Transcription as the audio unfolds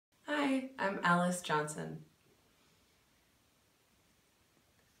Hi, I'm Alice Johnson.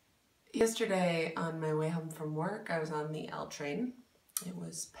 Yesterday on my way home from work, I was on the L train. It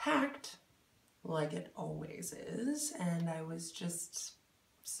was packed, like it always is, and I was just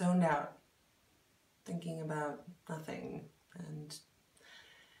zoned out, thinking about nothing and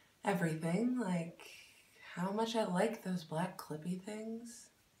everything, like how much I like those black clippy things.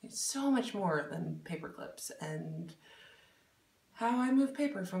 It's so much more than paper clips, and how I move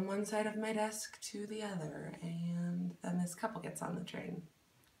paper from one side of my desk to the other. And then this couple gets on the train.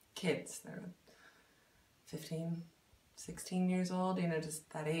 Kids, they're 15, 16 years old, you know, just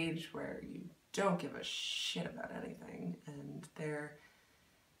that age where you don't give a shit about anything, and they're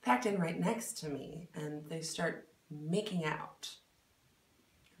packed in right next to me, and they start making out.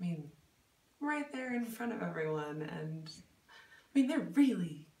 I mean, right there in front of everyone, and I mean, they're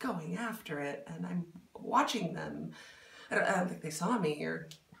really going after it, and I'm watching them. I don't think they saw me or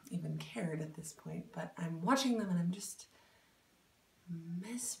even cared at this point, but I'm watching them and I'm just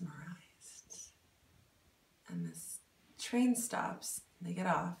mesmerized. And this train stops, they get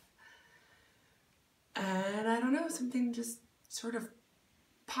off, and I don't know, something just sort of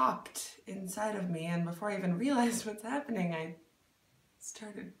popped inside of me, and before I even realized what's happening, I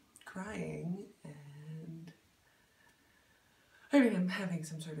started crying, and I mean, I'm having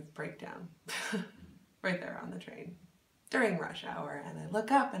some sort of breakdown right there on the train during rush hour, and I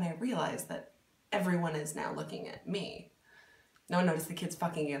look up and I realize that everyone is now looking at me. No one noticed the kids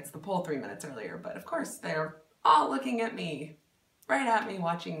fucking against the pole 3 minutes earlier, but of course they're all looking at me, right at me,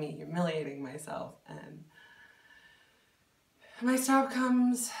 watching me humiliating myself. And my stop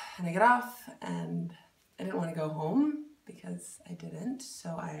comes and I get off, and I didn't want to go home because I didn't,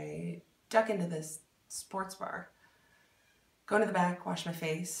 so I duck into this sports bar, go into the back, wash my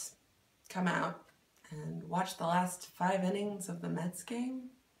face, come out, and watch the last 5 innings of the Mets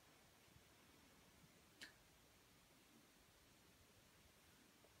game.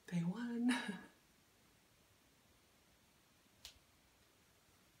 They won.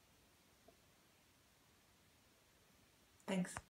 Thanks.